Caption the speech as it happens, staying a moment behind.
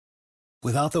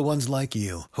Without the ones like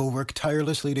you, who work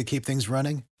tirelessly to keep things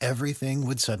running, everything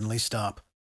would suddenly stop.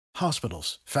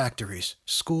 Hospitals, factories,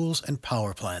 schools, and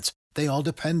power plants, they all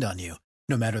depend on you.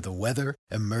 No matter the weather,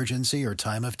 emergency, or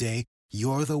time of day,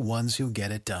 you're the ones who get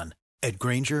it done. At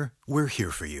Grainger, we're here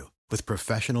for you with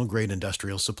professional-grade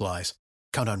industrial supplies.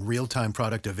 Count on real-time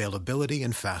product availability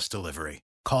and fast delivery.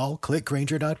 Call, click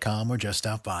Grainger.com, or just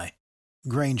stop by.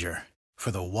 Grainger, for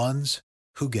the ones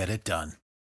who get it done.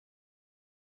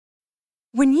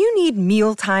 When you need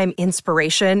mealtime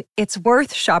inspiration, it's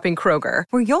worth shopping Kroger,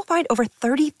 where you'll find over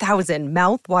 30,000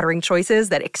 mouth-watering choices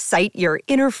that excite your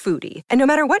inner foodie. And no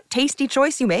matter what tasty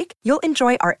choice you make, you'll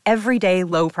enjoy our everyday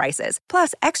low prices,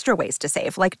 plus extra ways to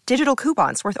save, like digital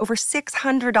coupons worth over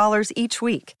 $600 each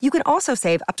week. You can also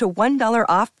save up to $1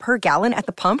 off per gallon at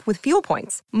the pump with fuel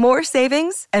points. More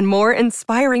savings and more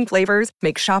inspiring flavors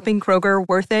make shopping Kroger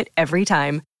worth it every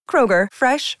time. Kroger,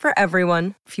 fresh for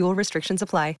everyone. Fuel restrictions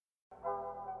apply.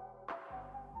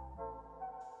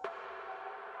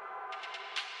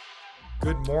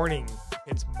 Good morning.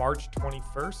 It's March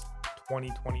 21st,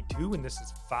 2022, and this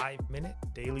is 5-Minute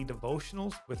Daily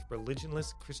Devotionals with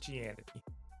Religionless Christianity.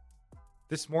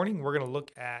 This morning, we're going to look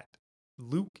at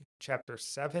Luke chapter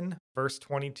 7, verse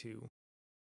 22.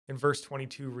 And verse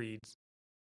 22 reads,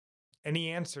 "And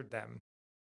he answered them,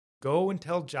 'Go and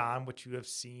tell John what you have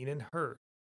seen and heard.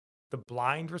 The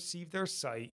blind receive their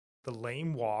sight, the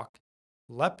lame walk,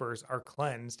 lepers are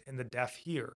cleansed, and the deaf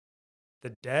hear.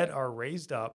 The dead are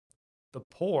raised up, the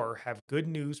poor have good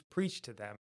news preached to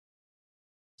them.'"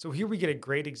 So here we get a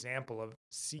great example of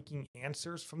seeking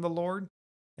answers from the Lord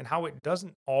and how it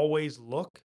doesn't always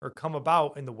look or come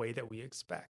about in the way that we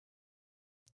expect.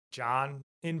 John,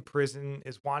 in prison,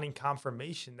 is wanting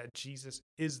confirmation that Jesus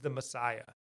is the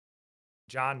Messiah.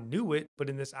 John knew it, but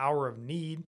in this hour of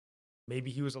need,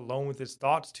 maybe he was alone with his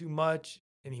thoughts too much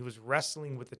and he was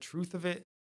wrestling with the truth of it.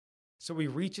 So he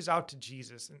reaches out to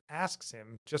Jesus and asks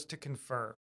him just to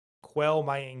confirm. Quell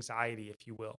my anxiety, if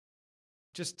you will.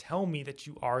 Just tell me that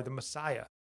you are the Messiah.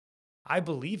 I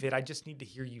believe it, I just need to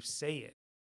hear you say it.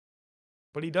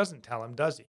 But he doesn't tell him,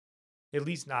 does he? At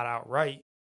least not outright.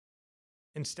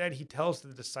 Instead, he tells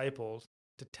the disciples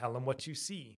to tell him what you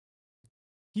see.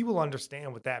 He will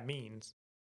understand what that means.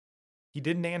 He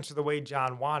didn't answer the way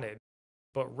John wanted,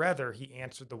 but rather he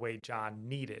answered the way John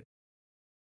needed.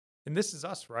 And this is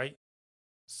us, right?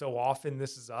 So often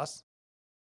this is us.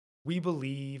 We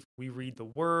believe, we read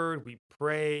the word, we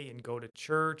pray and go to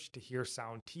church to hear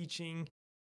sound teaching.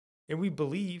 And we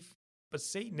believe, but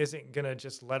Satan isn't going to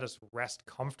just let us rest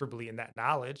comfortably in that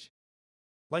knowledge.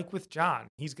 Like with John,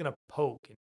 he's going to poke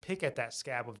and pick at that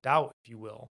scab of doubt, if you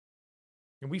will.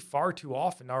 And we far too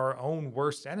often are our own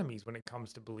worst enemies when it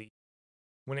comes to belief,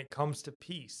 when it comes to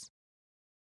peace.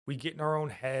 We get in our own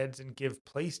heads and give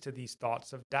place to these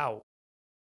thoughts of doubt.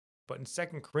 But in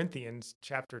 2 Corinthians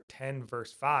chapter 10,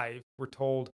 verse 5, we're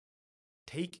told,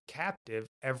 "Take captive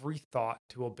every thought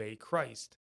to obey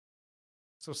Christ."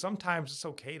 So sometimes it's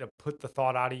okay to put the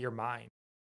thought out of your mind.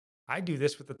 I do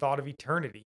this with the thought of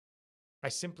eternity. I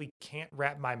simply can't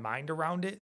wrap my mind around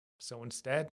it, so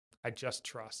instead, I just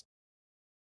trust.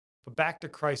 But back to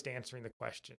Christ answering the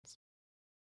questions.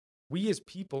 We as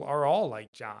people are all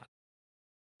like John.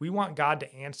 We want God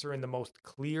to answer in the most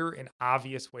clear and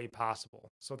obvious way possible,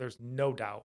 so there's no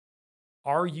doubt.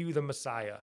 Are you the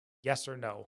Messiah? Yes or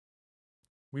no?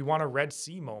 We want a Red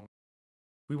Sea moment.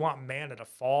 We want manna to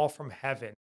fall from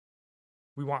heaven.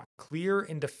 We want clear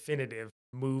and definitive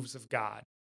moves of God.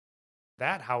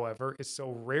 That, however, is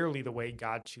so rarely the way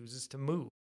God chooses to move.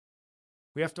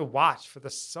 We have to watch for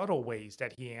the subtle ways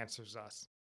that he answers us.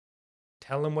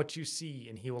 Tell him what you see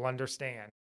and he will understand,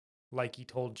 like he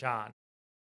told John.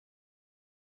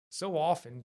 So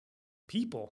often,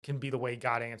 people can be the way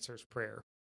God answers prayer.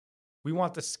 We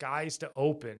want the skies to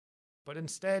open, but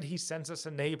instead he sends us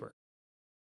a neighbor.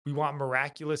 We want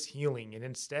miraculous healing, and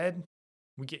instead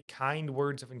we get kind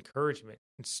words of encouragement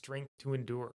and strength to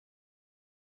endure.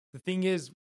 The thing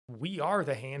is, we are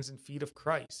the hands and feet of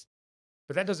Christ,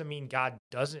 but that doesn't mean God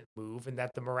doesn't move and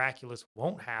that the miraculous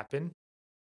won't happen,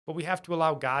 but we have to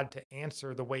allow God to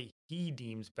answer the way he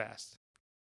deems best.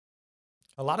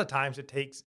 A lot of times it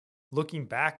takes looking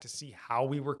back to see how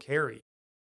we were carried,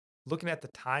 looking at the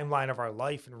timeline of our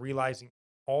life and realizing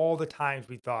all the times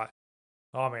we thought,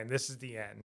 oh man, this is the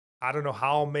end. I don't know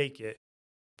how I'll make it.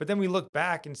 But then we look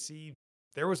back and see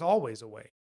there was always a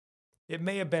way. It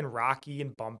may have been rocky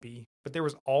and bumpy, but there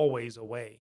was always a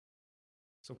way.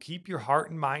 So keep your heart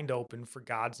and mind open for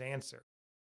God's answer.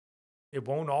 It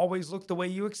won't always look the way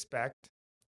you expect,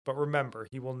 but remember,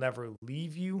 he will never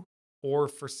leave you or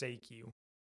forsake you.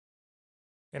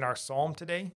 And our psalm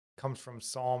today comes from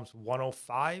Psalms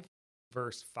 105,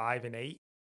 verse 5 and 8.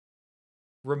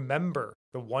 Remember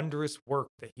the wondrous work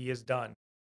that he has done,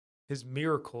 his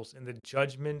miracles and the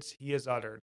judgments he has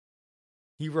uttered.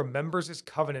 He remembers his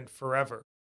covenant forever,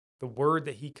 the word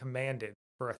that he commanded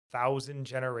for 1,000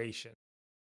 generations.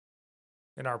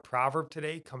 And our proverb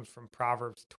today comes from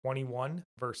Proverbs 21,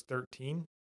 verse 13.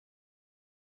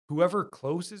 Whoever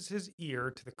closes his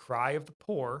ear to the cry of the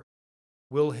poor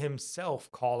will himself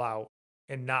call out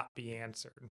and not be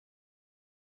answered.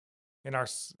 And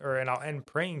I'll end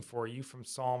praying for you from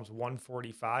Psalms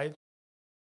 145.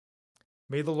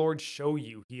 May the Lord show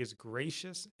you he is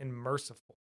gracious and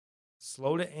merciful,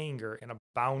 slow to anger and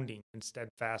abounding in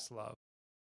steadfast love.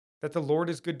 That the Lord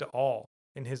is good to all,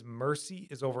 and his mercy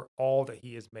is over all that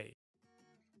he has made.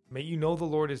 May you know the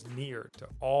Lord is near to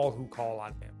all who call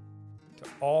on him, to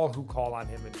all who call on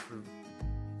him in truth.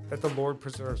 That the Lord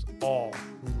preserves all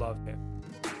who love him.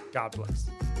 God bless.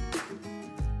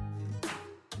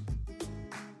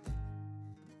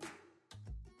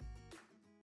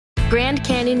 Grand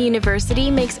Canyon University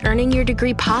makes earning your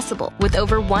degree possible with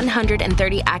over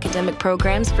 130 academic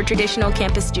programs for traditional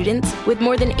campus students, with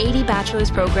more than 80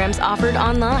 bachelor's programs offered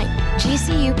online.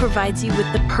 GCU provides you with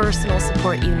the personal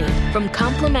support you need, from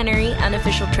complimentary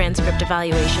unofficial transcript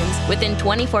evaluations within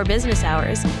 24 business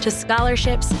hours to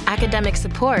scholarships, academic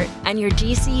support, and your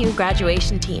GCU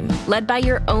graduation team, led by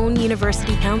your own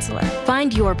university counselor.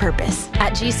 Find your purpose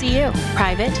at GCU.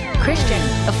 Private, Christian,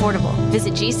 affordable.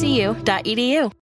 Visit gcu.edu.